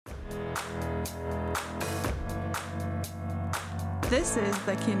This is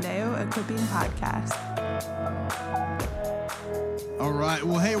the Kineo Equipping Podcast. All right.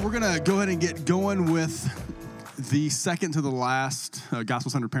 Well, hey, we're going to go ahead and get going with the second to the last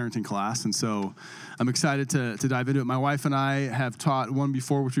gospel-centered parenting class. And so I'm excited to dive into it. My wife and I have taught one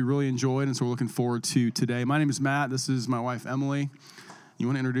before, which we really enjoyed. And so we're looking forward to today. My name is Matt. This is my wife, Emily. You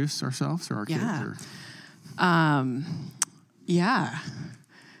want to introduce ourselves or our kids? Or? Yeah.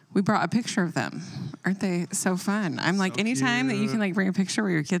 We brought a picture of them. Aren't they so fun? I'm like, anytime that you can like bring a picture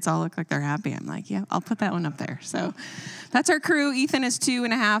where your kids all look like they're happy, I'm like, yeah, I'll put that one up there. So that's our crew. Ethan is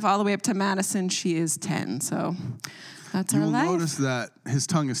 2.5 all the way up to Madison. She is 10. So that's our life. You'll notice that his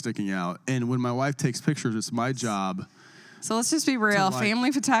tongue is sticking out. And when my wife takes pictures, it's my job. So let's just be real.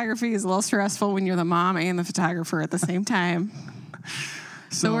 Family photography is a little stressful when you're the mom and the photographer at the same time.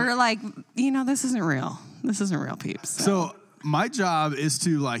 So we're like, this isn't real. This isn't real, peeps. So my job is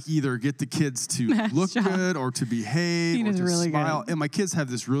to like either get the kids to look good or to behave or to really smile. Good. And my kids have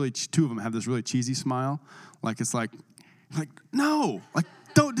this two of them have this really cheesy smile. Like it's like, no, like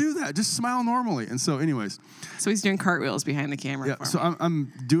don't do that. Just smile normally. And so anyways. So he's doing cartwheels behind the camera. Yeah. So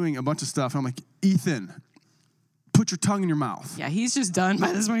I'm doing a bunch of stuff. And I'm like, Ethan, put your tongue in your mouth. Yeah, he's just done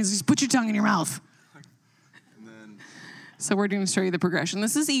by this point. He's just put your tongue in your mouth. So we're going to show you the progression.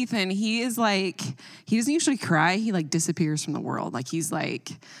 This is Ethan. He is like, he doesn't usually cry. He like disappears from the world. Like he's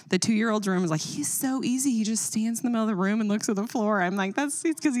like, the 2-year-old's room is like, he's so easy. He just stands in the middle of the room and looks at the floor. I'm like, it's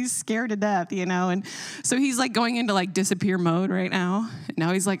because he's scared to death, And so he's like going into like disappear mode right now.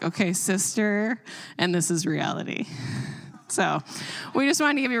 Now he's like, okay, sister. And this is reality. So we just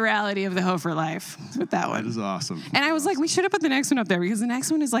wanted to give you reality of the Hofer life with that one. That is awesome. And I was like, we should have put the next one up there because the next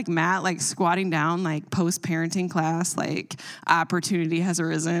one is like Matt, like squatting down, like post-parenting class, like opportunity has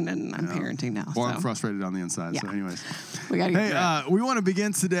arisen and I'm parenting now. Well, I'm frustrated on the inside. Yeah. So anyways. We got to get we want to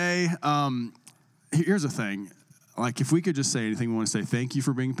begin today. Here's the thing. Like if we could just say anything, we want to say thank you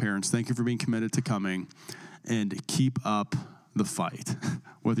for being parents. Thank you for being committed to coming and keep up the fight.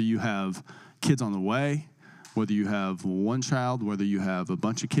 Whether you have kids on the way, whether you have one child, whether you have a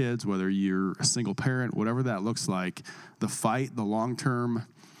bunch of kids, whether you're a single parent, whatever that looks like, the fight, the long-term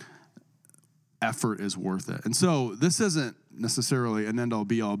effort is worth it. And so this isn't necessarily an end-all,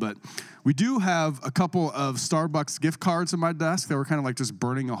 be-all, but we do have a couple of Starbucks gift cards in my desk that were kind of like just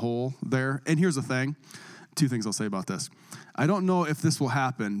burning a hole there. And here's the thing. 2 things I'll say about this. I don't know if this will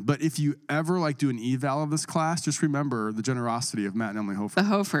happen, but if you ever like do an eval of this class, just remember the generosity of Matt and Emily Hofer. The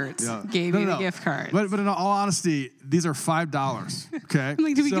Hoferts gave you the gift card. But in all honesty, these are $5, okay? I'm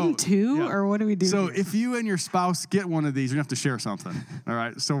like, do we give them 2 or what do we do? So if you and your spouse get one of these, you're going to have to share something, all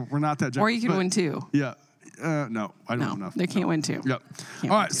right? So we're not that generous. Or you can win 2. Yeah. No, I don't have enough. They can't win 2. Yep. All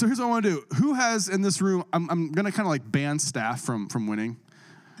right, so here's what I want to do. Who has in this room, I'm going to kind of like ban staff from winning.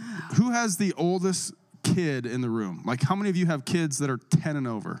 Who has the oldest kid in the room? Like how many of you have kids that are 10 and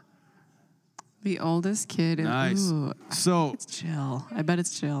over? The oldest kid. Nice. Ooh, so it's Jill. I bet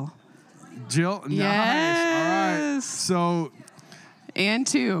it's Jill. Jill? Yes. Nice. All right. So. And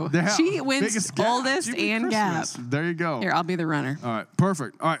 2. She wins oldest and gap. There you go. Here, I'll be the runner. All right.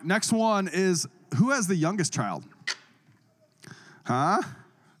 Perfect. All right. Next one is who has the youngest child? Huh?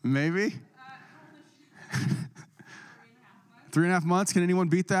 Maybe? 3.5 months. Can anyone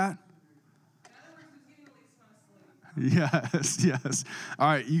beat that? Yes. All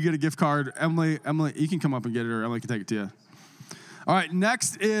right, you get a gift card. Emily, you can come up and get it, or Emily can take it to you. All right,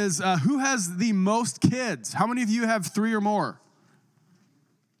 next is who has the most kids? How many of you have 3 or more?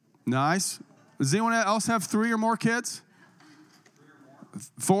 Nice. Does anyone else have 3 or more kids?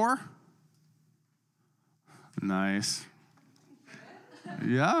 4? Nice.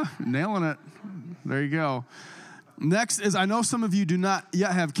 Yeah, nailing it. There you go. Next is, I know some of you do not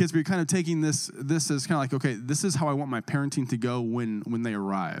yet have kids, but you're kind of taking this as kind of like, okay, this is how I want my parenting to go when they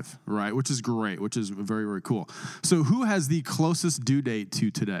arrive, right? Which is great, which is very, very cool. So who has the closest due date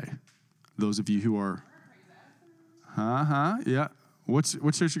to today? Those of you who are, yeah. What's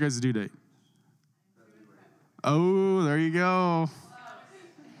your guys' due date? Oh, there you go.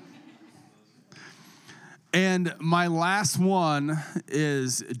 And my last one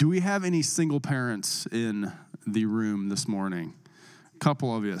is, do we have any single parents in the room this morning? A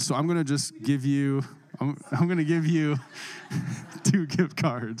couple of you. So I'm going to just give you, I'm going to give you 2 gift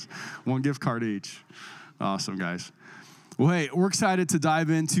cards, 1 gift card each. Awesome, guys. Well, hey, we're excited to dive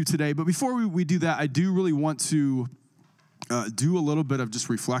into today. But before we do that, I do really want to do a little bit of just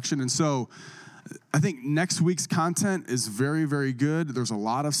reflection. And so I think next week's content is very, very good. There's a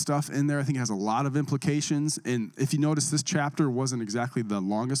lot of stuff in there. I think it has a lot of implications. And if you notice, this chapter wasn't exactly the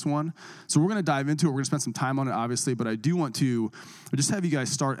longest one. So we're going to dive into it. We're going to spend some time on it, obviously. But I do want to just have you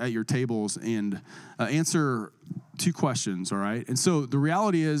guys start at your tables and answer two questions, all right? And so the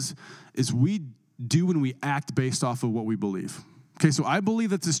reality is we do when we act based off of what we believe. Okay, so I believe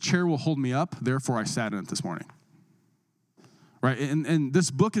that this chair will hold me up, therefore I sat in it this morning. Right, and this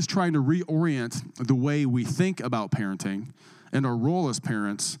book is trying to reorient the way we think about parenting and our role as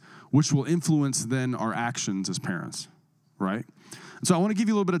parents, which will influence then our actions as parents, right? So I want to give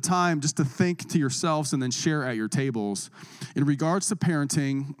you a little bit of time just to think to yourselves and then share at your tables. In regards to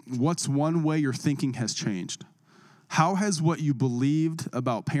parenting, what's one way your thinking has changed? How has what you believed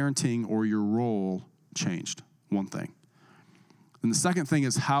about parenting or your role changed? One thing. And the second thing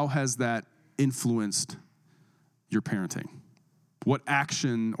is, how has that influenced your parenting? What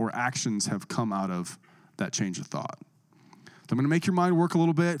action or actions have come out of that change of thought? So I'm going to make your mind work a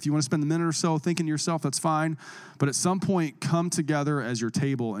little bit. If you want to spend a minute or so thinking to yourself, that's fine. But at some point, come together as your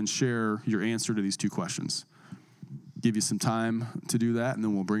table and share your answer to these two questions. Give you some time to do that, and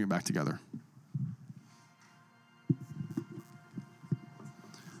then we'll bring it back together.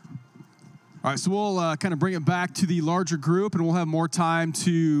 All right, so we'll kind of bring it back to the larger group, and we'll have more time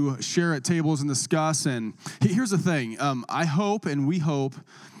to share at tables and discuss. And here's the thing. I hope and we hope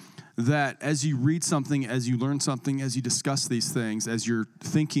that as you read something, as you learn something, as you discuss these things, as your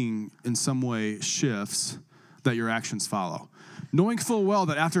thinking in some way shifts, that your actions follow. Knowing full well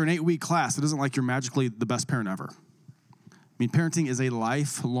that after an 8-week class, it isn't like you're magically the best parent ever. I mean, parenting is a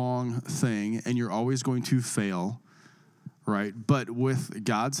lifelong thing, and you're always going to fail. Right, but with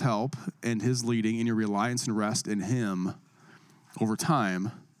God's help and his leading and your reliance and rest in him over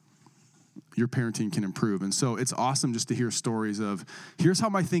time, your parenting can improve. And so it's awesome just to hear stories of, here's how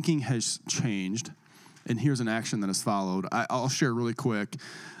my thinking has changed, and here's an action that has followed. I'll share really quick.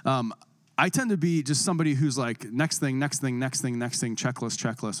 I tend to be just somebody who's like, next thing,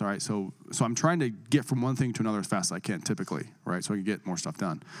 checklist. All right, so I'm trying to get from one thing to another as fast as I can, typically, right, so I can get more stuff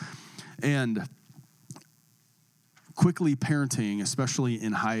done. And quickly parenting, especially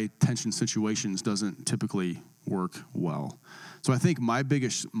in high-tension situations, doesn't typically work well. So I think my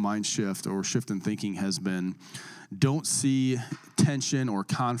biggest mind shift or shift in thinking has been, don't see tension or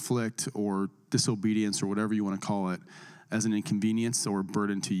conflict or disobedience or whatever you want to call it as an inconvenience or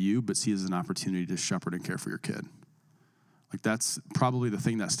burden to you, but see it as an opportunity to shepherd and care for your kid. Like, that's probably the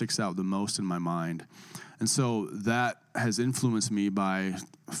thing that sticks out the most in my mind. And so that has influenced me by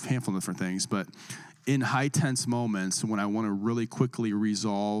a handful of different things, but in high tense moments when I want to really quickly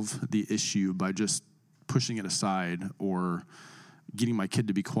resolve the issue by just pushing it aside or getting my kid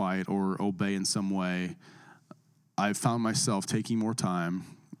to be quiet or obey in some way, I've found myself taking more time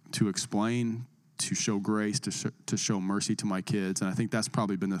to explain, to show grace, to show mercy to my kids. And I think that's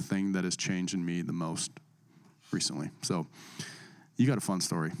probably been the thing that has changed in me the most recently. So you got a fun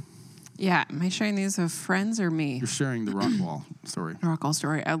story. Yeah, am I sharing these with friends or me? You're sharing the Rockwall story. Rockwall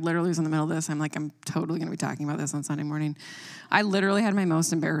story. I literally was in the middle of this. I'm totally going to be talking about this on Sunday morning. I literally had my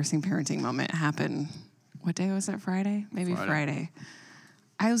most embarrassing parenting moment happen. What day was it? Friday? Maybe Friday.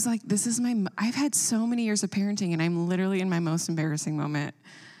 I was like, I've had so many years of parenting, and I'm literally in my most embarrassing moment.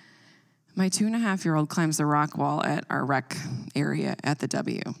 My 2.5-year-old climbs the rock wall at our rec area at the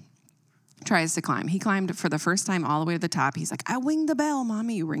W. Tries to climb. He climbed for the first time all the way to the top. He's like, I wing the bell,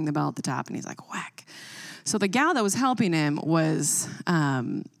 Mommy. You ring the bell at the top. And he's like, whack. So the gal that was helping him was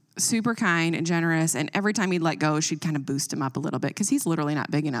super kind and generous. And every time he'd let go, she'd kind of boost him up a little bit because he's literally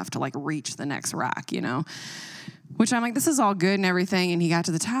not big enough to like reach the next rock, you know? Which I'm like, this is all good and everything. And he got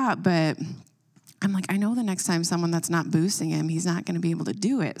to the top, but I'm like, I know the next time someone that's not boosting him, he's not going to be able to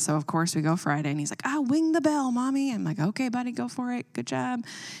do it. So, of course, we go Friday, and he's like, wing the bell, Mommy. I'm like, okay, buddy, go for it. Good job.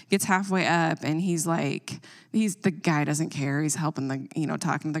 Gets halfway up, and he's like, the guy doesn't care. He's helping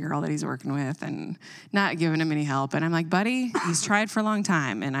talking to the girl that he's working with and not giving him any help. And I'm like, buddy, he's tried for a long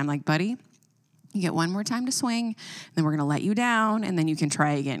time. And I'm like, buddy, you get one more time to swing, then we're going to let you down, and then you can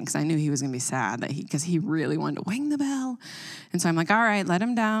try again, because I knew he was going to be sad because he really wanted to wing the bell. And so I'm like, all right, let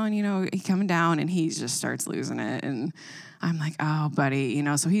him down. He's coming down, and he just starts losing it. And I'm like, oh, buddy,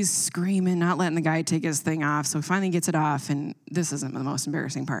 so he's screaming, not letting the guy take his thing off. So he finally gets it off, and this isn't the most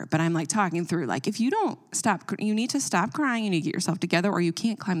embarrassing part. But I'm like talking through, like, if you don't stop, you need to stop crying, you need to get yourself together, or you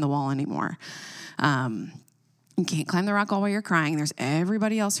can't climb the wall anymore. You can't climb the rock wall while you're crying. There's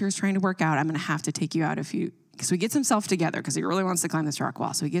everybody else here who's trying to work out. I'm going to have to take you out so he gets himself together because he really wants to climb this rock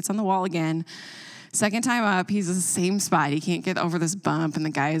wall. So he gets on the wall again. Second time up, he's in the same spot. He can't get over this bump, and the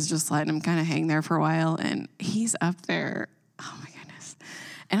guy is just letting him kind of hang there for a while, and he's up there. Oh, my goodness.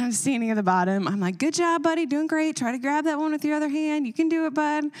 And I'm standing at the bottom. I'm like, good job, buddy. Doing great. Try to grab that one with your other hand. You can do it,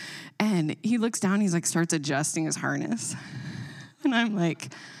 bud. And he looks down. He's like, starts adjusting his harness. And I'm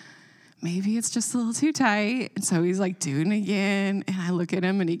like, maybe it's just a little too tight. And so he's like doing it again. And I look at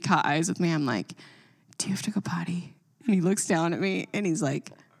him, and he caught eyes with me. I'm like, do you have to go potty? And he looks down at me and he's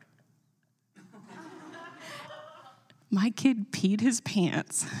like, my kid peed his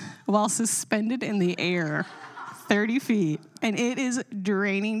pants while suspended in the air 30 feet, and it is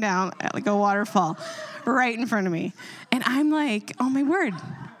draining down like a waterfall right in front of me. And I'm like, oh my word.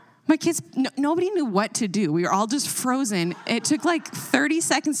 My kids, nobody knew what to do. We were all just frozen. It took like 30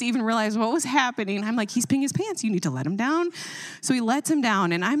 seconds to even realize what was happening. I'm like, he's peeing his pants. You need to let him down. So he lets him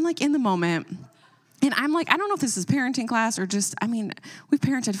down, and I'm like in the moment. And I'm like, I don't know if this is parenting class or just, we've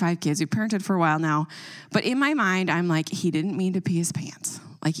parented 5 kids. We've parented for a while now. But in my mind, I'm like, he didn't mean to pee his pants.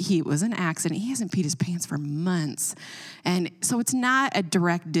 Like, it was an accident. He hasn't peed his pants for months. And so it's not a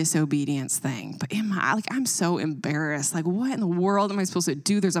direct disobedience thing. But I'm so embarrassed. Like, what in the world am I supposed to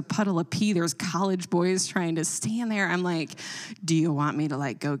do? There's a puddle of pee. There's college boys trying to stand there. I'm like, do you want me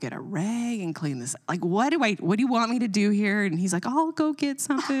to, go get a rag and clean this? Like, what do you want me to do here? And he's like, I'll go get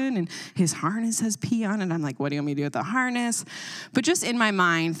something. And his harness has pee on it. I'm like, what do you want me to do with the harness? But just in my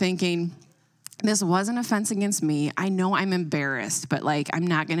mind thinking, this was an offense against me. I know I'm embarrassed, but I'm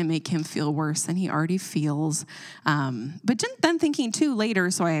not going to make him feel worse than he already feels. But then thinking too later,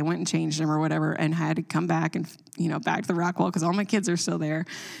 so I went and changed him or whatever and had to come back and, back to the rock wall because all my kids are still there.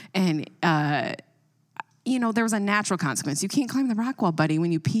 And, there was a natural consequence. You can't climb the rock wall, buddy,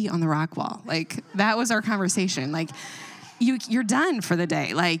 when you pee on the rock wall. That was our conversation. You're done for the day.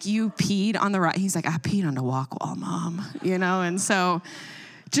 You peed on the rock. He's like, I peed on the walk wall, Mom. And so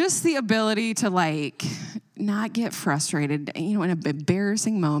just the ability to not get frustrated, in an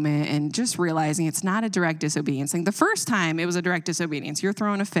embarrassing moment, and just realizing it's not a direct disobedience thing. The first time it was a direct disobedience. You're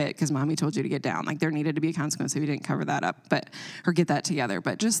throwing a fit because mommy told you to get down. There needed to be a consequence if you didn't cover that up, or get that together.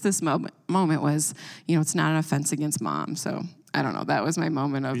 But just this moment was, it's not an offense against mom. So I don't know. That was my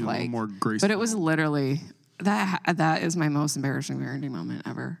moment of more graceful. But it was literally that is my most embarrassing parenting moment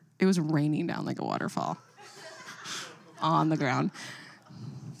ever. It was raining down like a waterfall on the ground.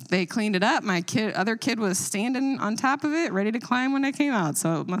 They cleaned it up. My other kid was standing on top of it, ready to climb when I came out.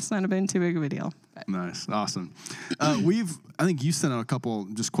 So it must not have been too big of a deal. Nice. Awesome. I think you sent out a couple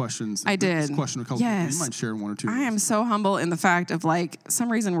just questions. I did. This question a couple. Yes. You might share one or two. I am so humble in the fact of some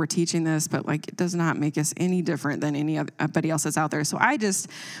reason we're teaching this, but it does not make us any different than anybody else that's out there. So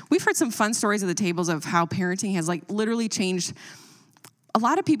we've heard some fun stories at the tables of how parenting has literally changed. A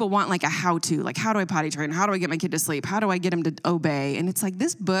lot of people want a how-to, how do I potty train? How do I get my kid to sleep? How do I get him to obey? And it's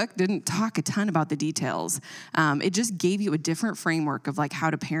this book didn't talk a ton about the details. It just gave you a different framework of how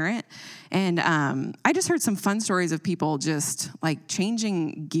to parent. And I just heard some fun stories of people just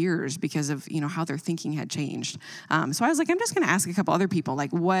changing gears because of, how their thinking had changed. So I was I'm just going to ask a couple other people,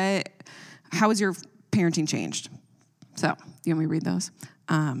 how has your parenting changed? So, you want me to read those?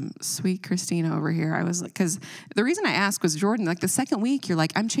 Sweet Christina over here. I was because the reason I asked was Jordan, the second week, you're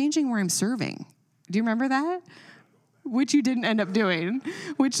I'm changing where I'm serving. Do you remember that? Which you didn't end up doing,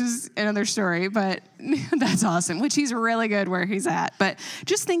 which is another story, but that's awesome, which he's really good where he's at. But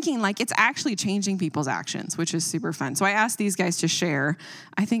just thinking it's actually changing people's actions, which is super fun. So I asked these guys to share.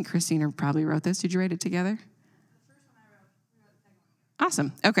 I think Christina probably wrote this. Did you write it together?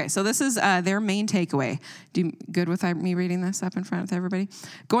 Awesome. Okay, so this is their main takeaway. Good with me reading this up in front of everybody?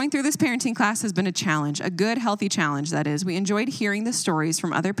 Going through this parenting class has been a challenge, a good, healthy challenge, that is. We enjoyed hearing the stories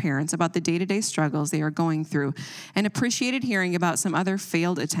from other parents about the day-to-day struggles they are going through and appreciated hearing about some other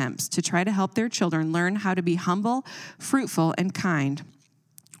failed attempts to try to help their children learn how to be humble, fruitful, and kind.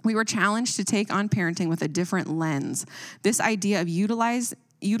 We were challenged to take on parenting with a different lens. This idea of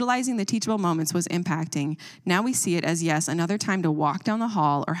utilizing the teachable moments was impacting. Now we see it as, yes, another time to walk down the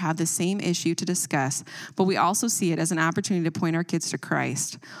hall or have the same issue to discuss, but we also see it as an opportunity to point our kids to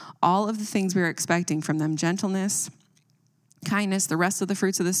Christ. All of the things we are expecting from them, gentleness, kindness, the rest of the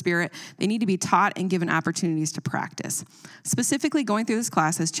fruits of the Spirit, they need to be taught and given opportunities to practice. Specifically, going through this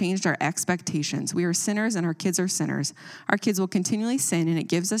class has changed our expectations. We are sinners and our kids are sinners. Our kids will continually sin, and it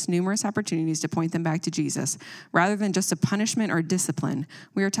gives us numerous opportunities to point them back to Jesus. Rather than just a punishment or discipline,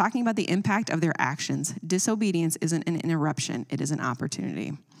 we are talking about the impact of their actions. Disobedience isn't an interruption, it is an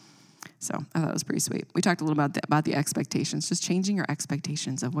opportunity. So I thought it was pretty sweet. We talked a little about the expectations, just changing your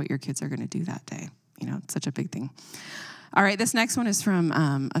expectations of what your kids are going to do that day. It's such a big thing. All right, this next one is from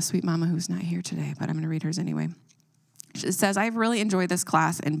a sweet mama who's not here today, but I'm going to read hers anyway. It says, I've really enjoyed this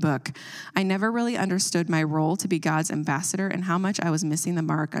class and book. I never really understood my role to be God's ambassador and how much I was missing the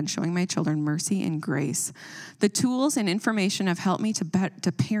mark on showing my children mercy and grace. The tools and information have helped me to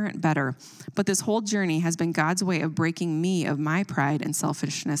parent better, but this whole journey has been God's way of breaking me of my pride and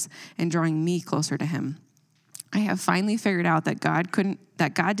selfishness and drawing me closer to Him. I have finally figured out that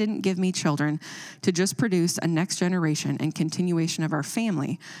God didn't give me children to just produce a next generation and continuation of our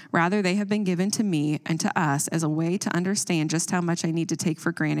family. Rather, they have been given to me and to us as a way to understand just how much I need to take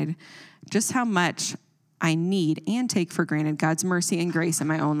for granted, just how much I need and take for granted God's mercy and grace in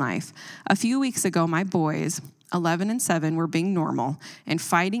my own life. A few weeks ago, my boys, 11 and 7, were being normal and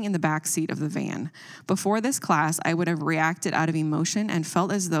fighting in the back seat of the van. Before this class, I would have reacted out of emotion and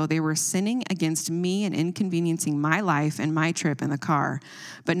felt as though they were sinning against me and inconveniencing my life and my trip in the car.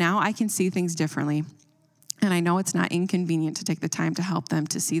 But now I can see things differently. And I know it's not inconvenient to take the time to help them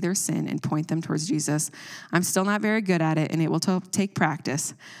to see their sin and point them towards Jesus. I'm still not very good at it, and it will take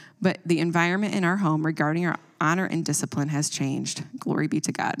practice. But the environment in our home regarding our honor and discipline has changed. Glory be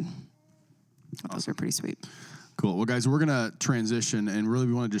to God. Those are pretty sweet. Cool. Well, guys, we're going to transition, and really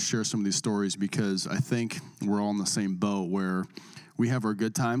we want to just share some of these stories because I think we're all in the same boat where we have our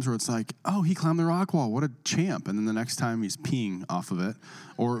good times where it's like, oh, he climbed the rock wall. What a champ. And then the next time he's peeing off of it.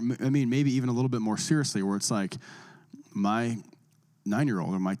 Or, I mean, maybe even a little bit more seriously where it's like my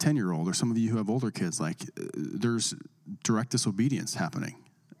 9-year-old or my 10-year-old or some of you who have older kids, like there's direct disobedience happening.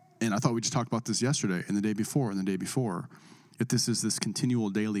 And I thought we just talked about this yesterday and the day before and the day before. That this is this continual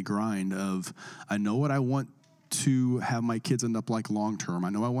daily grind of I know what I want to have my kids end up like long term. I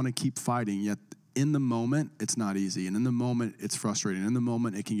know I want to keep fighting, yet in the moment, it's not easy. And in the moment, it's frustrating. In the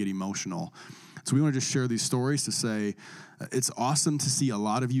moment, it can get emotional. So we want to just share these stories to say it's awesome to see a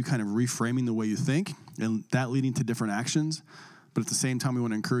lot of you kind of reframing the way you think and that leading to different actions. But at the same time, we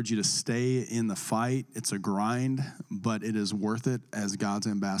want to encourage you to stay in the fight. It's a grind, but it is worth it as God's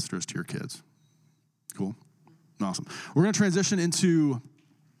ambassadors to your kids. Cool. Awesome. We're going to transition into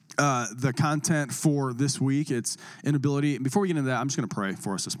the content for this week. It's inability. Before we get into that, I'm just going to pray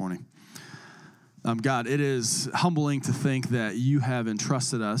for us this morning. God, it is humbling to think that you have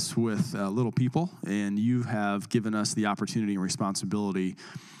entrusted us with little people, and you have given us the opportunity and responsibility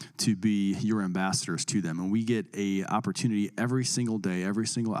to be your ambassadors to them. And we get an opportunity every single day, every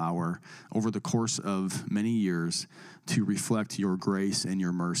single hour, over the course of many years to reflect your grace and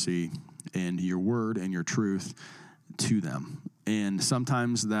your mercy and your word and your truth to them. And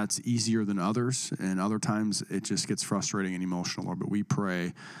sometimes that's easier than others, and other times it just gets frustrating and emotional, Lord. But we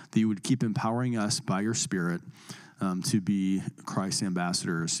pray that you would keep empowering us by your Spirit to be Christ's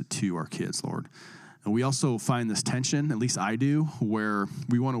ambassadors to our kids, Lord. And we also find this tension, at least I do, where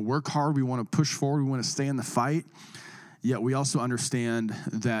we want to work hard, we want to push forward, we want to stay in the fight, yet we also understand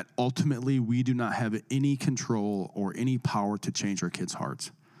that ultimately we do not have any control or any power to change our kids'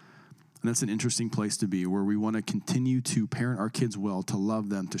 hearts. And that's an interesting place to be, where we want to continue to parent our kids well, to love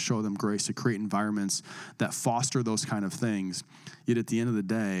them, to show them grace, to create environments that foster those kind of things. Yet at the end of the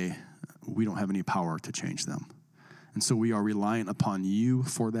day, we don't have any power to change them. And so we are reliant upon you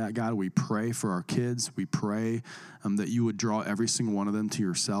for that, God. We pray for our kids. We pray that you would draw every single one of them to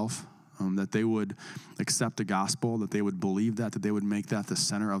yourself, that they would accept the gospel, that they would believe that they would make that the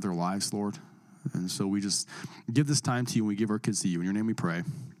center of their lives, Lord. And so we just give this time to you, and we give our kids to you. In your name we pray.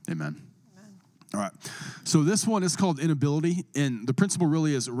 Amen. All right. So this one is called inability, and the principle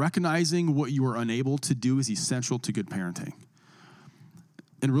really is recognizing what you are unable to do is essential to good parenting.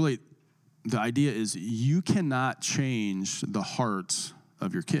 And really, the idea is you cannot change the hearts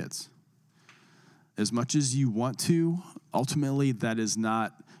of your kids. As much as you want to, ultimately that is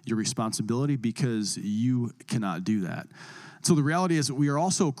not your responsibility because you cannot do that. So the reality is we are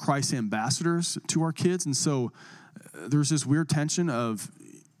also Christ's ambassadors to our kids, and so there's this weird tension of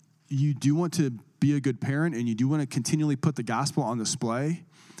you do want to be a good parent and you do want to continually put the gospel on display,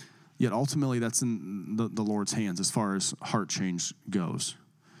 yet ultimately that's in the Lord's hands as far as heart change goes.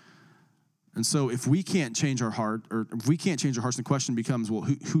 And so if we can't change our heart, or if we can't change our hearts, the question becomes, well,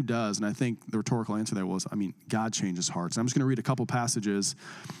 who does? And I think the rhetorical answer there was, God changes hearts. And I'm just going to read a couple passages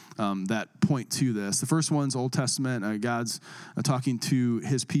that point to this. The first one's Old Testament. God's talking to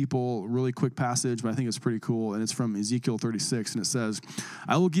his people. Really quick passage, but I think it's pretty cool. And it's from Ezekiel 36. And it says,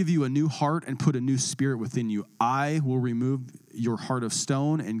 I will give you a new heart and put a new spirit within you. I will remove your heart of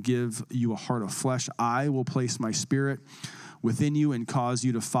stone and give you a heart of flesh. I will place my spirit within you and cause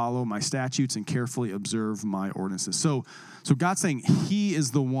you to follow my statutes and carefully observe my ordinances. So God's saying he is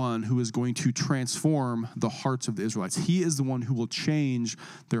the one who is going to transform the hearts of the Israelites. He is the one who will change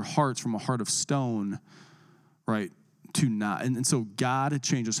their hearts from a heart of stone, right, to not. And so God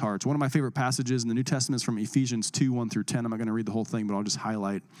changes hearts. One of my favorite passages in the New Testament is from Ephesians 2, 1 through 10. I'm not going to read the whole thing, but I'll just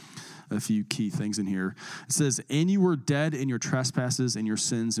highlight a few key things in here. It says, and you were dead in your trespasses and your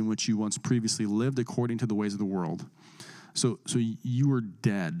sins in which you once previously lived according to the ways of the world. So you were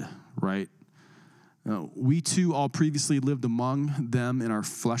dead, right? We too all previously lived among them in our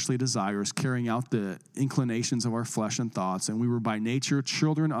fleshly desires, carrying out the inclinations of our flesh and thoughts, and we were by nature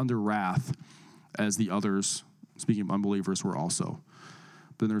children under wrath, as the others, speaking of unbelievers, were also.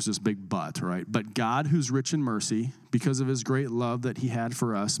 Then there's this big but, right? But God, who's rich in mercy, because of his great love that he had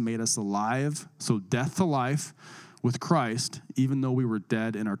for us, made us alive, so death to life, with Christ, even though we were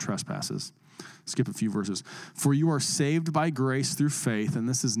dead in our trespasses. Skip a few verses. For you are saved by grace through faith, and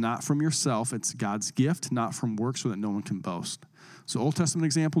this is not from yourself. It's God's gift, not from works, so that no one can boast. So Old Testament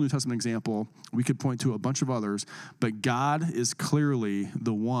example, New Testament example, we could point to a bunch of others, but God is clearly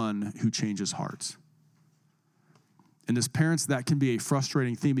the one who changes hearts. And as parents, that can be a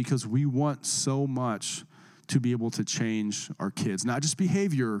frustrating thing because we want so much to be able to change our kids, not just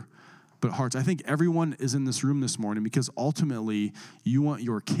behavior, but hearts. I think everyone is in this room this morning because ultimately you want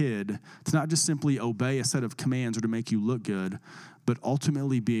your kid to not just simply obey a set of commands or to make you look good, but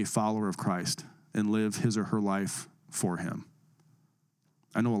ultimately be a follower of Christ and live his or her life for him.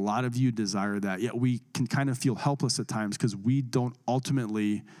 I know a lot of you desire that, yet we can kind of feel helpless at times because we don't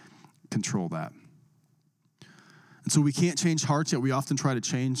ultimately control that. And so we can't change hearts, yet we often try to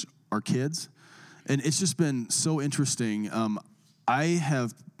change our kids. And it's just been so interesting. I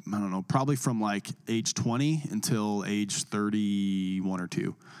don't know, probably from like age 20 until age 31 or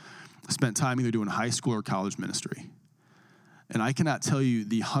 2, I spent time either doing high school or college ministry. And I cannot tell you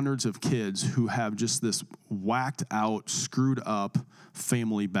the hundreds of kids who have just this whacked out, screwed up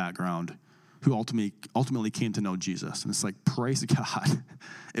family background who ultimately came to know Jesus. And it's like, praise God.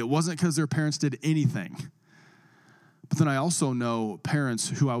 It wasn't because their parents did anything. But then I also know parents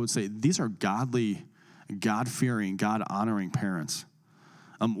who I would say, these are godly, God-fearing, God-honoring parents.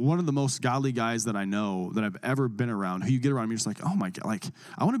 One of the most godly guys that I know that I've ever been around, who you get around, you're just like, oh my God, like,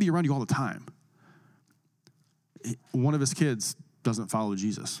 I want to be around you all the time. One of his kids doesn't follow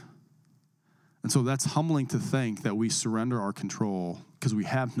Jesus. And so that's humbling to think that we surrender our control because we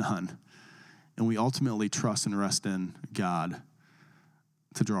have none, and we ultimately trust and rest in God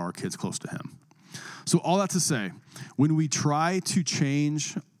to draw our kids close to him. So all that to say, when we try to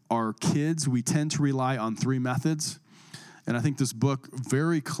change our kids, we tend to rely on 3 methods. And I think this book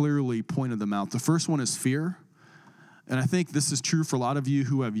very clearly pointed them out. The first one is fear. And I think this is true for a lot of you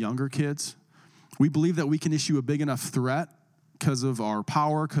who have younger kids. We believe that we can issue a big enough threat because of our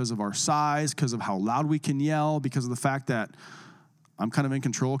power, because of our size, because of how loud we can yell, because of the fact that I'm kind of in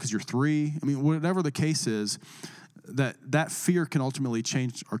control because you're 3. I mean, whatever the case is, that fear can ultimately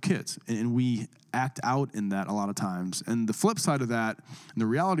change our kids. And we act out in that a lot of times. And the flip side of that, and the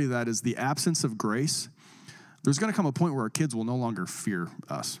reality of that is the absence of grace. There's going to come a point where our kids will no longer fear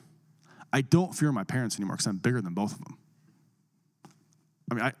us. I don't fear my parents anymore because I'm bigger than both of them.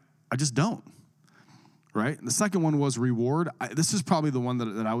 I mean, I just don't, right? The second one was reward. This is probably the one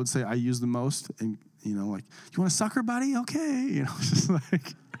that I would say I use the most. And, you know, like, you want a sucker, buddy? Okay. You know, just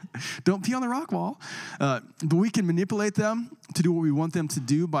like, don't pee on the rock wall. But we can manipulate them to do what we want them to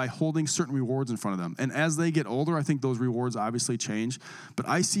do by holding certain rewards in front of them. And as they get older, I think those rewards obviously change. But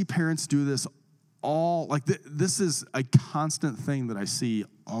I see parents do this this is a constant thing that I see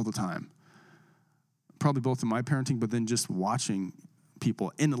all the time. Probably both in my parenting, but then just watching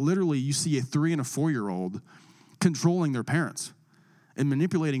people. And literally, you see a 3 and a 4-year-old controlling their parents and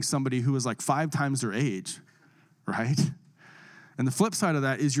manipulating somebody who is like 5 times their age, right? And the flip side of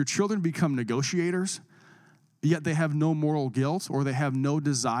that is your children become negotiators, yet they have no moral guilt or they have no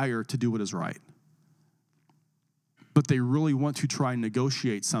desire to do what is right. But they really want to try and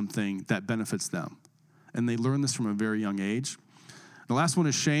negotiate something that benefits them. And they learn this from a very young age. The last one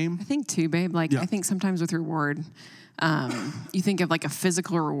is shame. I think too, babe, I think sometimes with reward, you think of like a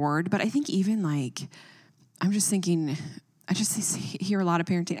physical reward, but I think even like, I'm just thinking, I just hear a lot of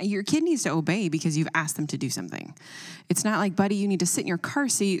parenting. Your kid needs to obey because you've asked them to do something. It's not like, buddy, you need to sit in your car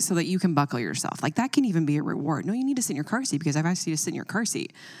seat so that you can buckle yourself. Like that can even be a reward. No, you need to sit in your car seat because I've asked you to sit in your car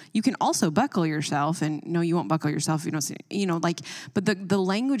seat. You can also buckle yourself, and no, you won't buckle yourself if you don't sit, but the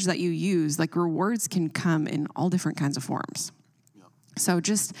language that you use, like rewards can come in all different kinds of forms. So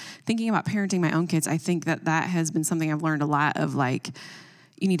just thinking about parenting my own kids, I think that has been something I've learned a lot of, like,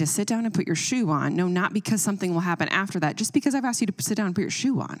 you need to sit down and put your shoe on. No, not because something will happen after that, just because I've asked you to sit down and put your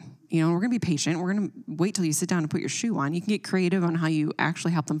shoe on. We're going to be patient. We're going to wait till you sit down and put your shoe on. You can get creative on how you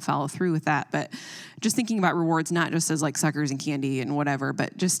actually help them follow through with that. But just thinking about rewards, not just as like suckers and candy and whatever,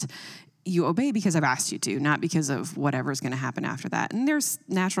 but just you obey because I've asked you to, not because of whatever's going to happen after that. And there's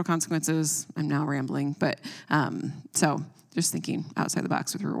natural consequences. I'm now rambling, but so just thinking outside the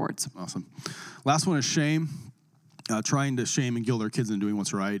box with rewards. Awesome. Last one is shame. Trying to shame and guilt our kids into doing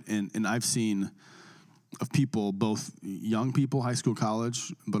what's right. And I've seen of people, both young people, high school,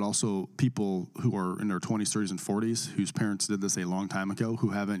 college, but also people who are in their 20s, 30s, and 40s, whose parents did this a long time ago, who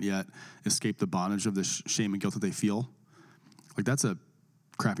haven't yet escaped the bondage of this shame and guilt that they feel. Like, that's a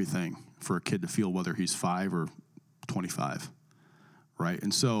crappy thing for a kid to feel, whether he's 5 or 25, right?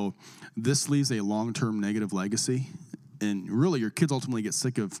 And so this leaves a long-term negative legacy, and really your kids ultimately get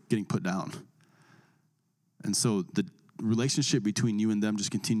sick of getting put down. And so the relationship between you and them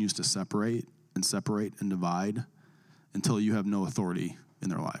just continues to separate and divide until you have no authority in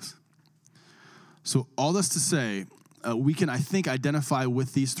their lives. So all this to say, we can, I think, identify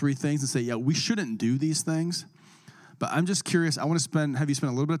with these three things and say, yeah, we shouldn't do these things. But I'm just curious. I want to have you spend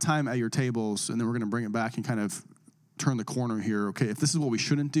a little bit of time at your tables, and then we're going to bring it back and kind of turn the corner here. Okay, if this is what we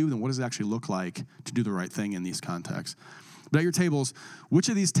shouldn't do, then what does it actually look like to do the right thing in these contexts? But at your tables, which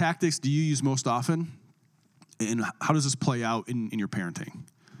of these tactics do you use most often? And how does this play out in your parenting?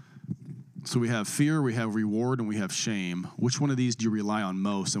 So we have fear, we have reward, and we have shame. Which one of these do you rely on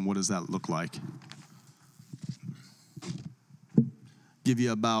most, and what does that look like? Give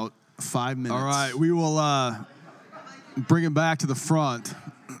you about 5 minutes. All right, we will bring it back to the front.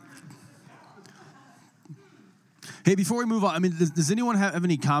 Hey, before we move on, I mean, does anyone have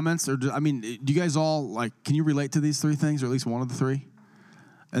any comments? Or do you guys all, like, can you relate to these three things, or at least one of the three?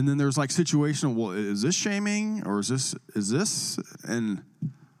 And then there's, like, situational, well, is this shaming, or is this? And,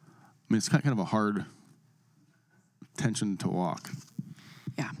 I mean, it's kind of a hard tension to walk.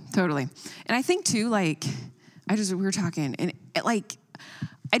 Yeah, totally. And I think, too, like, we were talking, and, like,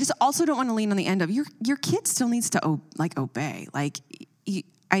 I just also don't want to lean on the end of, your kid still needs to, obey. Like,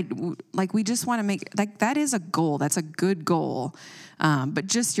 we just want to make, like, that is a goal. That's a good goal. But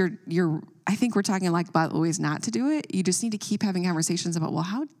just I think we're talking, like, about ways not to do it. You just need to keep having conversations about, well,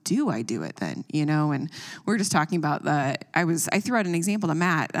 how do I do it then? And we're just talking about I threw out an example to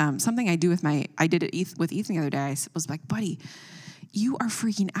Matt. Something I do I did it with Ethan the other day. I was like, buddy, you are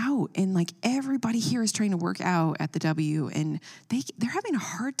freaking out. And, like, everybody here is trying to work out at the W, and they're having a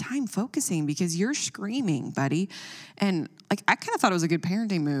hard time focusing because you're screaming, buddy. And, like, I kind of thought it was a good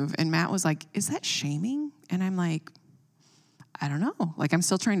parenting move. And Matt was like, is that shaming? And I'm like, I don't know. Like, I'm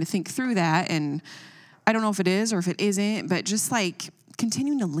still trying to think through that. And I don't know if it is or if it isn't, but just, like,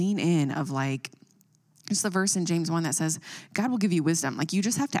 continuing to lean in of, like, just the verse in James 1 that says, God will give you wisdom. Like, you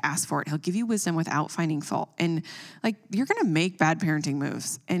just have to ask for it. He'll give you wisdom without finding fault. And, like, you're going to make bad parenting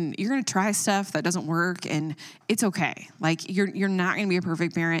moves, and you're going to try stuff that doesn't work, and it's okay. Like, you're not going to be a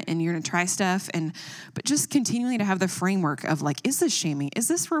perfect parent, and you're going to try stuff, but just continually to have the framework of, like, is this shaming? Is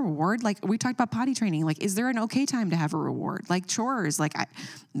this reward? Like, we talked about potty training. Like, is there an okay time to have a reward? Like, chores, like,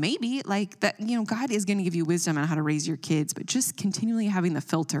 maybe, like, that, God is going to give you wisdom on how to raise your kids, but just continually having the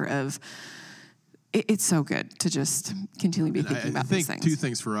filter of, it's so good to just continually be thinking about these things. I think two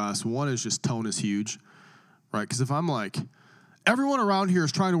things for us. One is just tone is huge, right? Because if I'm like, everyone around here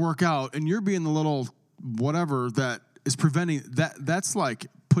is trying to work out, and you're being the little whatever that is preventing, that's like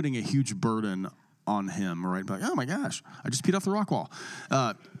putting a huge burden on him, right? Like, oh my gosh, I just peed off the rock wall.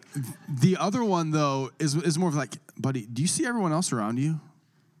 The other one, though, is more of like, buddy, do you see everyone else around you?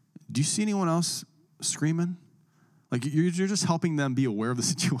 Do you see anyone else screaming? Like, you're just helping them be aware of the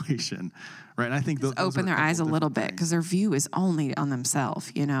situation, right? And I think those open their eyes a little bit, because their view is only on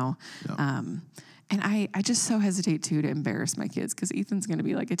themselves, Yep. And I just so hesitate, too, to embarrass my kids, because Ethan's going to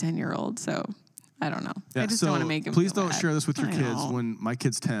be like a 10-year-old, so I don't know. Yeah, I just don't want to make him please feel don't bad. share this with your kids when my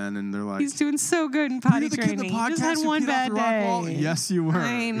kid's 10 and they're like, he's doing so good in potty the training. Kid in the podcast He just had who one peed off bad the rock wall? day. Yes, you were.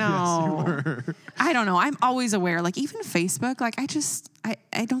 I know. Yes, you were. I don't know. I'm always aware. Like, even Facebook, like,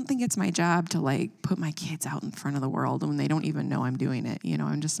 I don't think it's my job to, like, put my kids out in front of the world when they don't even know I'm doing it.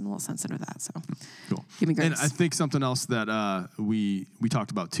 I'm just a little sensitive to that. So cool. Give me grace. And I think something else that we talked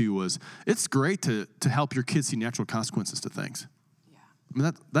about too was it's great to help your kids see natural consequences to things. I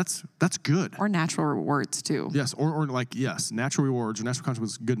mean, that's good. Or natural rewards, too. Yes, or yes, natural rewards or natural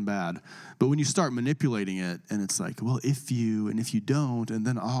consequences, good and bad. But when you start manipulating it, and it's like, well, if you don't, and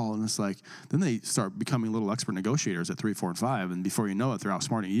then and it's like, then they start becoming little expert negotiators at 3, 4, and 5, and before you know it, they're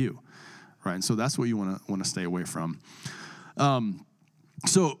outsmarting you, right? And so that's what you want to stay away from.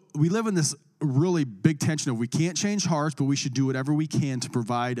 So we live in this really big tension of we can't change hearts, but we should do whatever we can to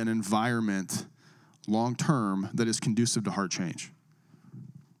provide an environment long term that is conducive to heart change.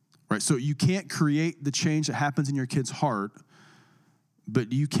 Right, so you can't create the change that happens in your kid's heart,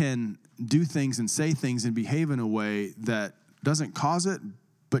 but you can do things and say things and behave in a way that doesn't cause it,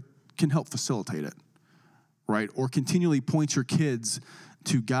 but can help facilitate it, right? Or continually point your kids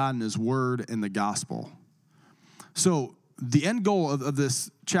to God and His Word and the gospel. So the end goal of this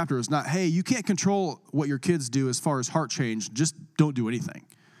chapter is not, hey, you can't control what your kids do as far as heart change, just don't do anything.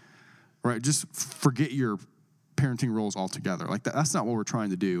 right? Just forget your parenting roles altogether. Like that's not what we're trying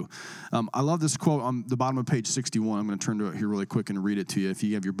to do. I love this quote on the bottom of page 61. I'm going to turn to it here really quick and read it to you. If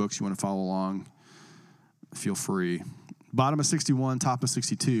you have your books, you want to follow along, feel free. Bottom of 61, top of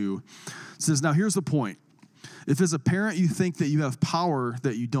 62. It says, now here's the point. If as a parent you think that you have power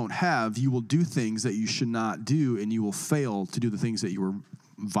that you don't have, you will do things that you should not do, and you will fail to do the things that you were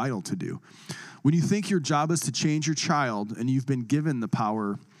vital to do. When you think your job is to change your child and you've been given the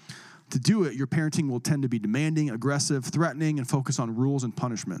power to do it, your parenting will tend to be demanding, aggressive, threatening, and focus on rules and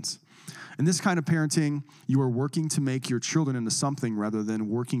punishments. In this kind of parenting, you are working to make your children into something rather than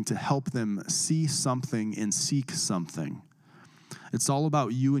working to help them see something and seek something. It's all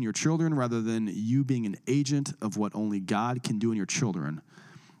about you and your children rather than you being an agent of what only God can do in your children.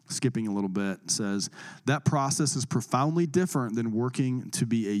 Skipping a little bit, says, that process is profoundly different than working to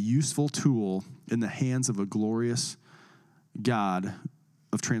be a useful tool in the hands of a glorious God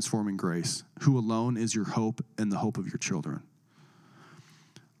of transforming grace, who alone is your hope and the hope of your children.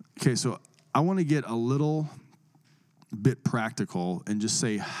 Okay, so I want to get a little bit practical and just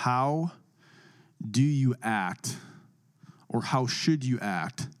say, how do you act, or how should you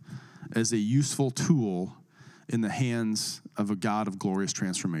act as a useful tool in the hands of a God of glorious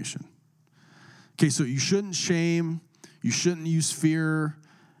transformation? Okay, so you shouldn't shame, you shouldn't use fear,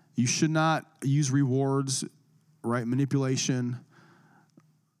 you should not use rewards, right? Manipulation.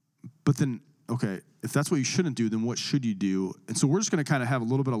 But then, okay, if that's what you shouldn't do, then what should you do? And so we're just going to kind of have a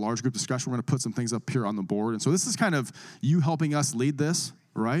little bit of large group discussion. We're going to put some things up here on the board. And so this is kind of you helping us lead this,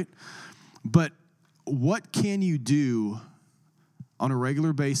 right? But what can you do on a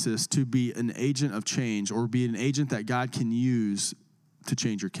regular basis to be an agent of change, or be an agent that God can use to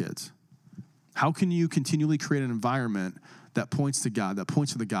change your kids? How can you continually create an environment that points to God, that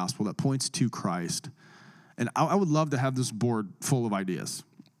points to the gospel, that points to Christ? And I would love to have this board full of ideas.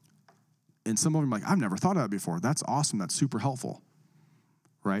 And some of them are like, I've never thought of that before. That's awesome. That's super helpful,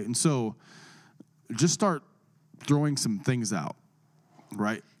 right? And so just start throwing some things out,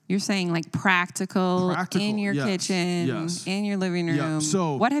 right? You're saying like practical in your kitchen, in your living room. Yep.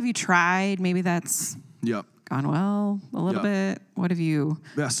 So what have you tried? Maybe that's gone well a little bit. What have you?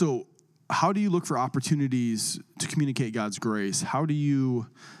 Yeah, so how do you look for opportunities to communicate God's grace? How do you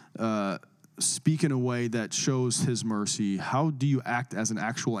speak in a way that shows his mercy? How do you act as an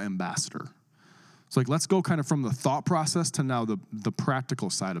actual ambassador? So like, let's go kind of from the thought process to now the practical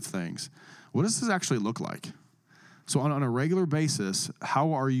side of things. What does this actually look like? So on a regular basis,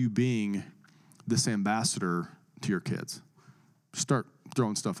 how are you being this ambassador to your kids? Start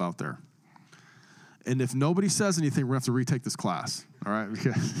throwing stuff out there. And if nobody says anything, we're going to have to retake this class, all right?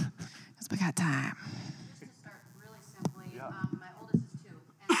 Because we got time. Just to start really simply, my oldest is 2.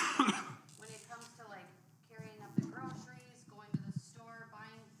 And when it comes to like carrying up the groceries, going to the store,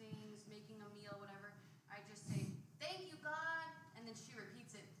 buying things, making a meal, whatever, I just say, thank you, God. And then she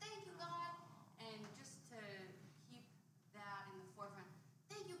repeats it, thank you, God. And just to keep that in the forefront,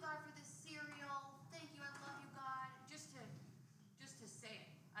 thank you, God, for this cereal. Thank you, I love you, God. Just to say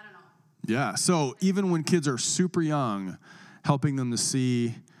it. I don't know. Yeah, so even when kids are super young, helping them to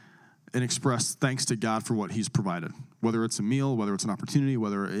see and express thanks to God for what he's provided, whether it's a meal, whether it's an opportunity,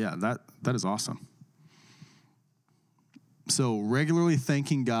 that is awesome. So regularly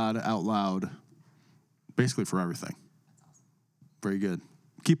thanking God out loud, basically for everything. That's awesome. Very good.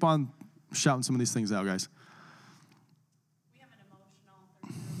 Keep on shouting some of these things out, guys. We have an emotional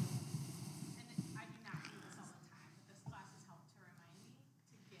 13-year-old, and I do not do this all the time, but this class has helped to remind me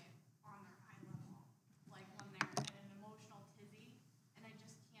to get on their eye level, like when they're in an emotional tizzy, and I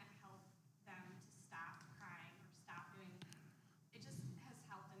just can't help them to stop crying or stop doing. It just has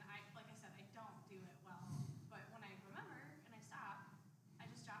helped, and like I said, I don't do it well, but when I remember and I stop, I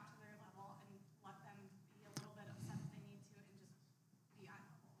just drop to their level and let them be a little bit upset if they need to, and just be eye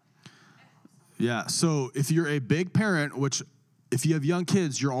level with them. It helps so much. Yeah, so if you're a big parent, which if you have young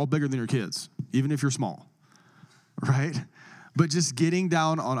kids, you're all bigger than your kids, even if you're small, right? But just getting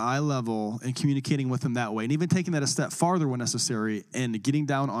down on eye level and communicating with them that way, and even taking that a step farther when necessary, and getting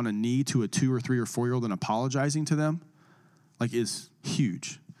down on a knee to a 2 or 3 or 4-year-old and apologizing to them, like, is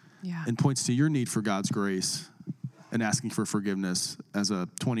huge. Yeah. And points to your need for God's grace and asking for forgiveness as a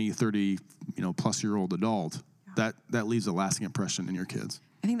 20, 30, plus year old adult. That leaves a lasting impression in your kids.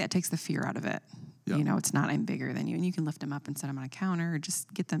 I think that takes the fear out of it. Yep. It's not I'm bigger than you, and you can lift them up and set them on a counter, or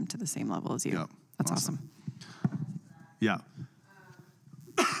just get them to the same level as you. Yep. That's awesome. Yeah.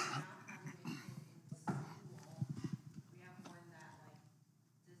 We have one that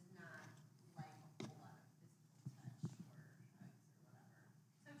does not like a whole lot of physical touch or hugs or whatever.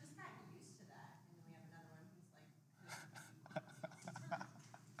 So I'm just kind of used to that. And then we have another one who's like,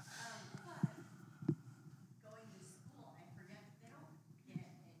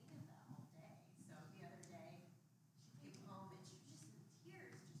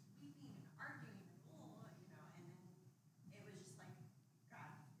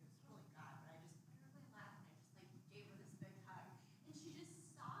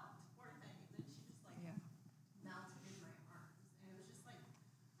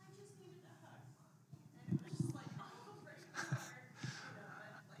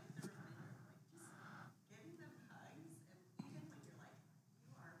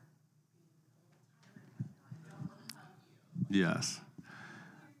 Yes.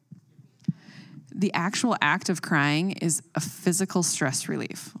 The actual act of crying is a physical stress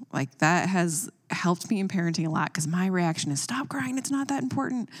relief. Like that has helped me in parenting a lot because my reaction is stop crying. It's not that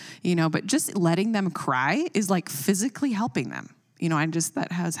important, but just letting them cry is like physically helping them.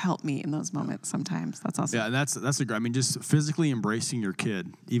 That has helped me in those moments sometimes. That's awesome. Yeah, and that's a great. I mean, just physically embracing your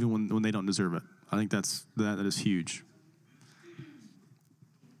kid, even when they don't deserve it. I think that is huge.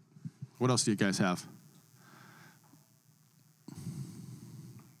 What else do you guys have?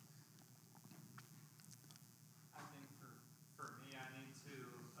 I think for me, I need to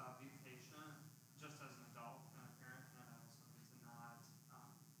be patient, just as an adult and a parent, and I also need to not.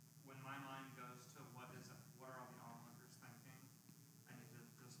 When my mind goes to what are all the onlookers thinking, I need to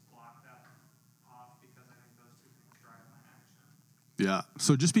just block that off because I think those two things drive my action. Yeah.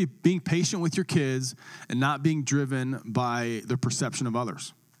 So just being patient with your kids and not being driven by the perception of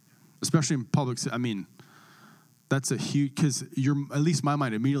others, especially in public. I mean, that's a huge, because at least my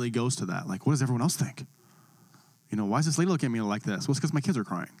mind immediately goes to that. Like, what does everyone else think? Why is this lady looking at me like this? Well, it's because my kids are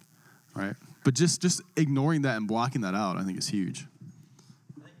crying, right? But just ignoring that and blocking that out, I think is huge.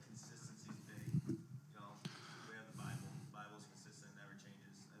 I think consistency is big. We have the Bible. The Bible's consistent, never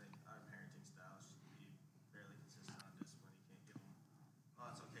changes. I think our parenting style should be fairly consistent on discipline. You can't give them,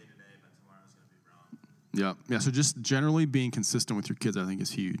 it's okay today, but tomorrow's going to be wrong. Yeah. Yeah. So just generally being consistent with your kids, I think,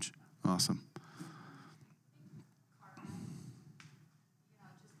 is huge. Awesome.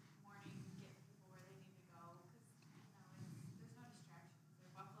 Just morning, get people where they need to go, because, there's no distractions. They're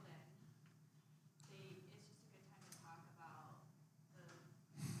buckled in. It's just a good time to talk about the sky or the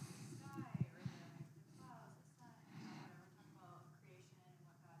clouds, the sun, whatever. Talk about creation and what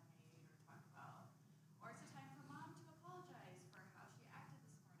God made, or talk about, or it's a time for mom to apologize for how she acted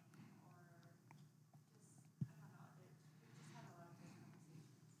this morning, or just, I don't know, we just had a lot of good conversations.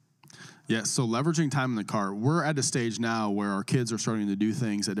 Yeah, so leveraging time in the car. We're at a stage now where our kids are starting to do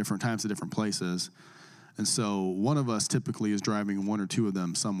things at different times at different places. And so one of us typically is driving one or two of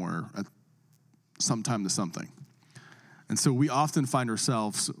them somewhere at some time to something. And so we often find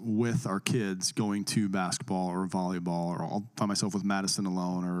ourselves with our kids going to basketball or volleyball, or I'll find myself with Madison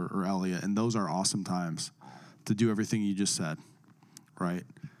alone or Elliot. And those are awesome times to do everything you just said, right?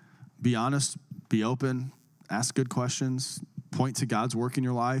 Be honest, be open, ask good questions, point to God's work in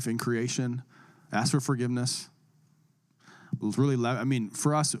your life, in creation, ask for forgiveness. Really,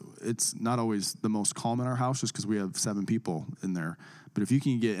 for us, it's not always the most calm in our house just because we have 7 people in there. But if you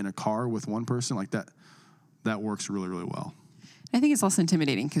can get in a car with one person like that, that works really, really well. I think it's also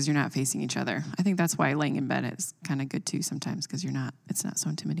intimidating because you're not facing each other. I think that's why laying in bed is kind of good too sometimes because it's not so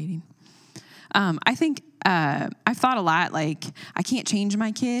intimidating. I think I've thought a lot, like I can't change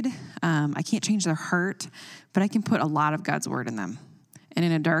my kid. I can't change their heart, but I can put a lot of God's word in them. And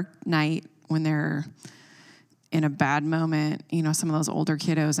in a dark night when they're in a bad moment, some of those older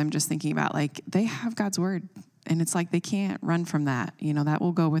kiddos, I'm just thinking about like they have God's word and it's like they can't run from that. That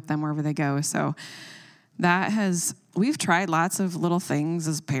will go with them wherever they go. So we've tried lots of little things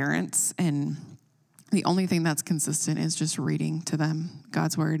as parents, and the only thing that's consistent is just reading to them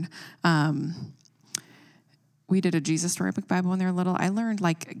God's word. We did a Jesus Storybook Bible when they were little. I learned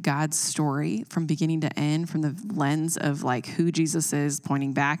like God's story from beginning to end from the lens of like who Jesus is,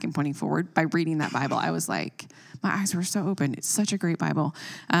 pointing back and pointing forward. By reading that Bible, I was like, my eyes were so open. It's such a great Bible.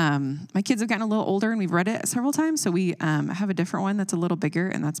 My kids have gotten a little older and we've read it several times. So we have a different one that's a little bigger,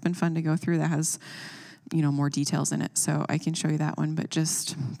 and that's been fun to go through that has more details in it. So I can show you that one, but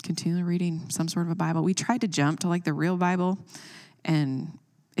just continue reading some sort of a Bible. We tried to jump to like the real Bible, and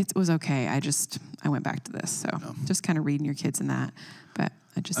it was okay. I went back to this. So just kind of reading your kids in that. But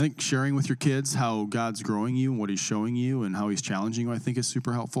I think sharing with your kids how God's growing you and what he's showing you and how he's challenging you, I think is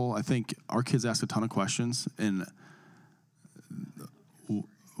super helpful. I think our kids ask a ton of questions, and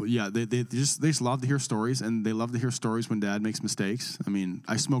they just love to hear stories, and they love to hear stories when dad makes mistakes. I mean,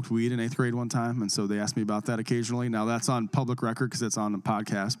 I smoked weed in 8th grade one time, and so they ask me about that occasionally. Now that's on public record because it's on a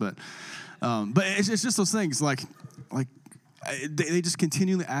podcast, but it's just those things like they just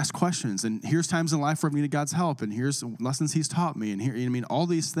continually ask questions, and here's times in life where I've needed God's help, and here's lessons he's taught me, and here, all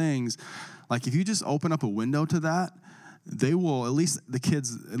these things. Like if you just open up a window to that, they will, at least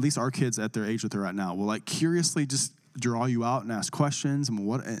our kids at their age that they're at now, will like curiously just draw you out and ask questions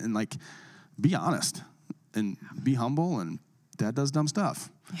and like be honest and be humble, and dad does dumb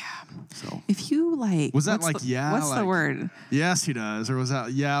stuff. Yeah. So if you like, was that what's the word? Yes, he does. Or was that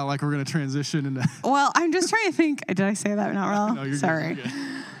like we're gonna transition into? Well, I'm just trying to think. Did I say that not well? No, you're sorry. Good.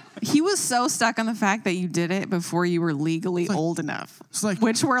 He was so stuck on the fact that you did it before you were legally old enough.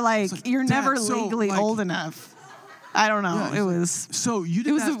 Which we're like, you're never legally old enough. I don't know. Yeah, it was. So you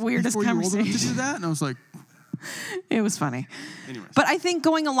did. It was that the weirdest before you were old enough conversation. to do that, and I was like, It was funny. Anyways. But I think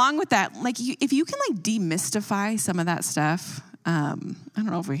going along with that, like if you can like demystify some of that stuff, I don't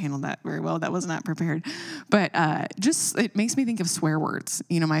know if we handled that very well. That was not prepared. But just it makes me think of swear words.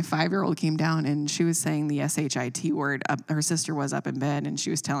 You know, my 5-year-old came down and she was saying the SHIT word. Her sister was up in bed and she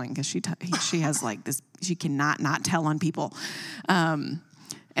was telling, because she has like this, she cannot not tell on people. And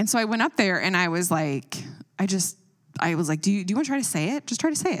so I went up there and I was like, do you want to try to say it? Just try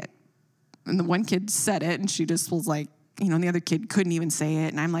to say it. And the one kid said it and she just was like, you know, and the other kid couldn't even say it.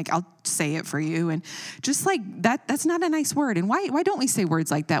 And I'm like, I'll say it for you. And just like that's not a nice word. And why don't we say words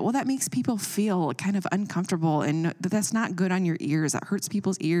like that? Well, that makes people feel kind of uncomfortable, and that's not good on your ears. That hurts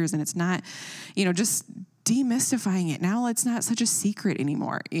people's ears. And it's not, you know, just demystifying it. Now it's not such a secret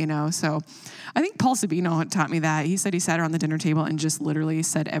anymore, you know? So I think Paul Sabino taught me that. He said he sat around the dinner table and just literally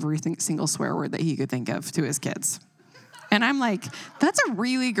said every single swear word that he could think of to his kids. And I'm like, that's a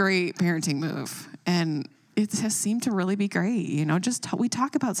really great parenting move. And it has seemed to really be great. You know, we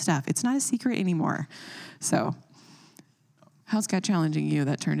talk about stuff. It's not a secret anymore. So how's God challenging you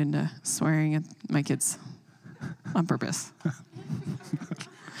that turned into swearing at my kids on purpose?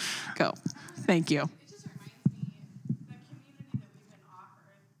 Go. Thank you. It just reminds me the community that we've been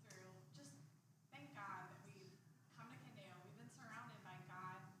offered through. Just thank God that we've come to Candeo. We've been surrounded by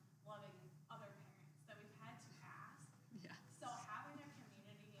God-loving other parents that we've had to ask. Yeah. So having a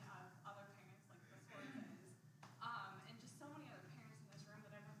community of other parents like this work is, and just so many other parents in this room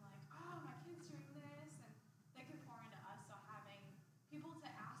that have been like, oh, my kid's doing this, and they can pour into us. So having people to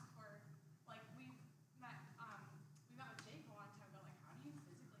ask for, like we met with Jake a long time ago, like how do you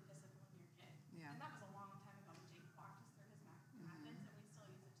physically discipline your kid? Yeah. And that was a long time ago. Jake walked us through his methods, and we still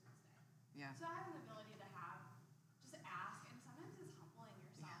use it to this day. Yeah. So having the ability to just ask, and sometimes it's humbling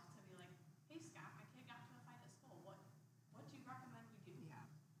yourself to be like, hey Scott, my kid got to a fight at school. What do you recommend we do? Yeah.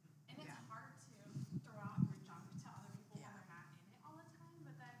 And it's Yeah. hard to throw out your junk to other people when they're not in it all the time,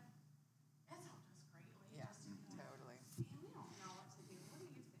 but then it's helped us greatly. Yeah, Just to be like, totally. man, we don't know what to do. What do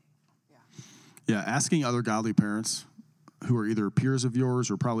you think? Yeah, asking other godly parents who are either peers of yours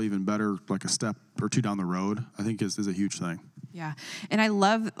or probably even better, like a step or two down the road, I think is a huge thing. Yeah. And I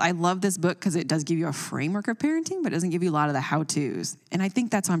love this book because it does give you a framework of parenting, but it doesn't give you a lot of the how-tos. And I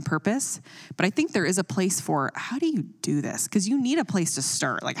think that's on purpose. But I think there is a place for how do you do this? Because you need a place to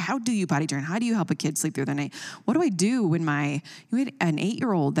start. Like, how do you potty train? How do you help a kid sleep through the night? What do I do when you had an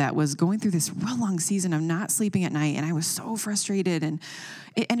 8-year-old that was going through this real long season of not sleeping at night, and I was so frustrated, and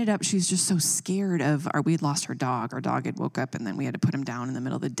it ended up she was just so scared we had lost her dog. Our dog had woke up, and then we had to put him down in the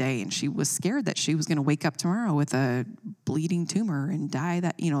middle of the day, and she was scared that she was going to wake up tomorrow with a bleeding tumor and die.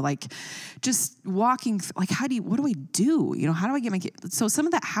 That, you know, like just walking, like what do I do? You know, how do I get my kid? So some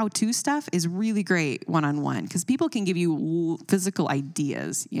of that how-to stuff is really great one-on-one, because people can give you physical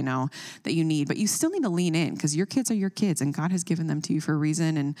ideas, you know, that you need, but you still need to lean in, because your kids are your kids and God has given them to you for a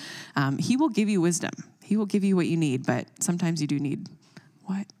reason. And he will give you wisdom. He will give you what you need, but sometimes you do need,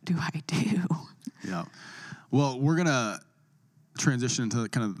 what do I do? Yeah. Well, we're going to transition into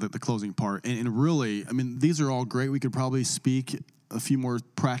kind of the closing part. And really, I mean, these are all great. We could probably speak a few more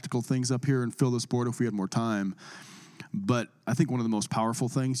practical things up here and fill this board if we had more time. But I think one of the most powerful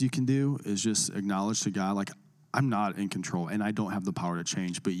things you can do is just acknowledge to God, like, I'm not in control and I don't have the power to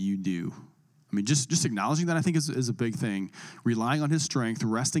change, but you do. I mean, just acknowledging that, I think, is a big thing. Relying on his strength,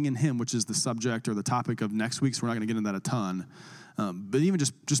 resting in him, which is the subject or the topic of next week, so we're not going to get into that a ton. But even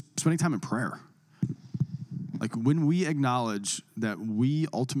just spending time in prayer. Like, when we acknowledge that we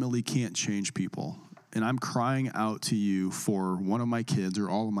ultimately can't change people, and I'm crying out to you for one of my kids or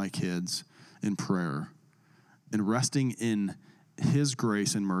all of my kids in prayer, and resting in his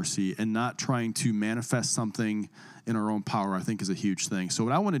grace and mercy and not trying to manifest something in our own power, I think is a huge thing. So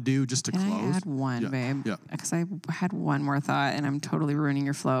what I want to do just to Can close. I add one, babe? Yeah. Because I had one more thought, and I'm totally ruining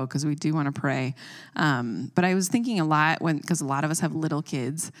your flow because we do want to pray. But I was thinking a lot because a lot of us have little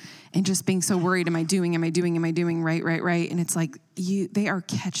kids, and just being so worried, am I doing right? And it's like they are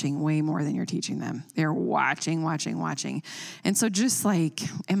catching way more than you're teaching them. They're watching. And so just like,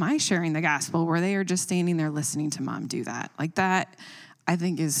 am I sharing the gospel where they are just standing there listening to mom do that? Like that, I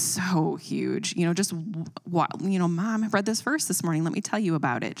think is so huge. You know, just, Mom, I read this verse this morning. Let me tell you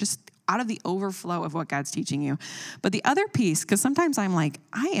about it. Just out of the overflow of what God's teaching you. But the other piece, because sometimes I'm like,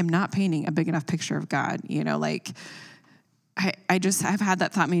 I am not painting a big enough picture of God. You know, like I've had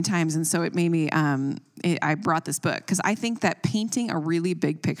that thought many times. And so it made me, I brought this book because I think that painting a really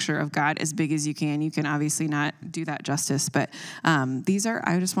big picture of God as big as you can obviously not do that justice. But I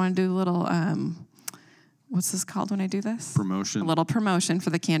just want to do a little, what's this called when I do this? Promotion. A little promotion for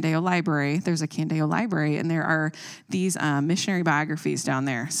the Candeo Library. There's a Candeo Library, and there are these missionary biographies down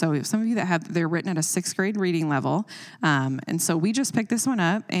there. So some of you that have, they're written at a 6th grade reading level. And so we just picked this one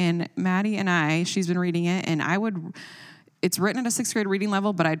up, and Maddie and she's been reading it, and it's written at a 6th grade reading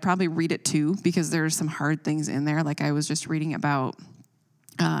level, but I'd probably read it too, because there's some hard things in there. Like I was just reading about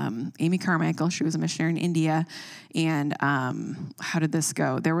Amy Carmichael. She was a missionary in India. And how did this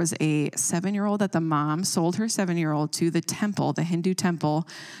go? There was a 7-year-old that the mom sold her 7-year-old to the temple, the Hindu temple,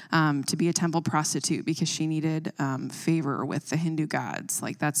 to be a temple prostitute because she needed favor with the Hindu gods.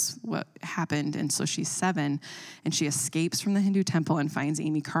 Like that's what happened. And so she's 7 and she escapes from the Hindu temple and finds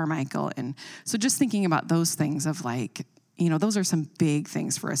Amy Carmichael. And so just thinking about those things of like, those are some big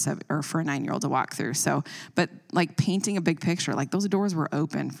things for a 9-year-old to walk through. So, but like painting a big picture, like those doors were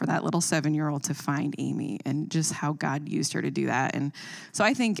open for that little 7-year-old to find Amy, and just how God used her to do that. And so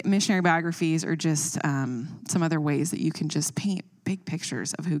I think missionary biographies are just some other ways that you can just paint big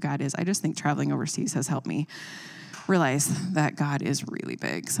pictures of who God is. I just think traveling overseas has helped me realize that God is really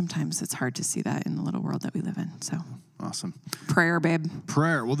big. Sometimes it's hard to see that in the little world that we live in. So Awesome. Prayer, babe.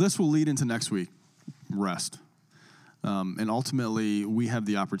 Prayer. Well, this will lead into next week. Rest. And ultimately, we have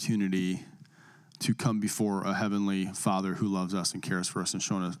the opportunity to come before a heavenly Father who loves us and cares for us and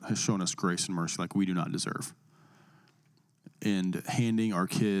has shown us grace and mercy like we do not deserve. And handing our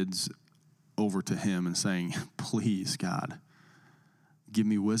kids over to him and saying, please, God, give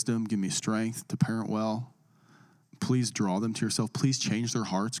me wisdom, give me strength to parent well. Please draw them to yourself. Please change their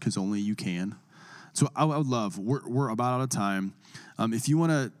hearts because only you can. So I would love, we're about out of time. If you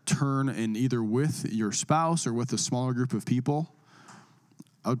want to turn and either with your spouse or with a smaller group of people,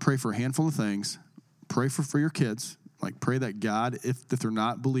 I would pray for a handful of things. Pray for your kids. Like pray that God, if they're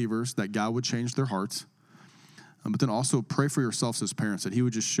not believers, that God would change their hearts. But then also pray for yourselves as parents, that he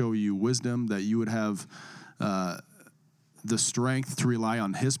would just show you wisdom, that you would have the strength to rely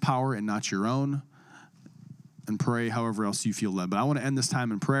on his power and not your own. And pray however else you feel led. But I want to end this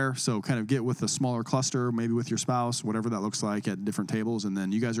time in prayer, so kind of get with a smaller cluster, maybe with your spouse, whatever that looks like at different tables, and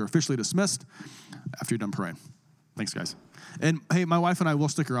then you guys are officially dismissed after you're done praying. Thanks, guys. And hey, my wife and I will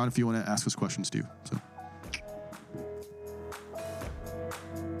stick around if you want to ask us questions too. So.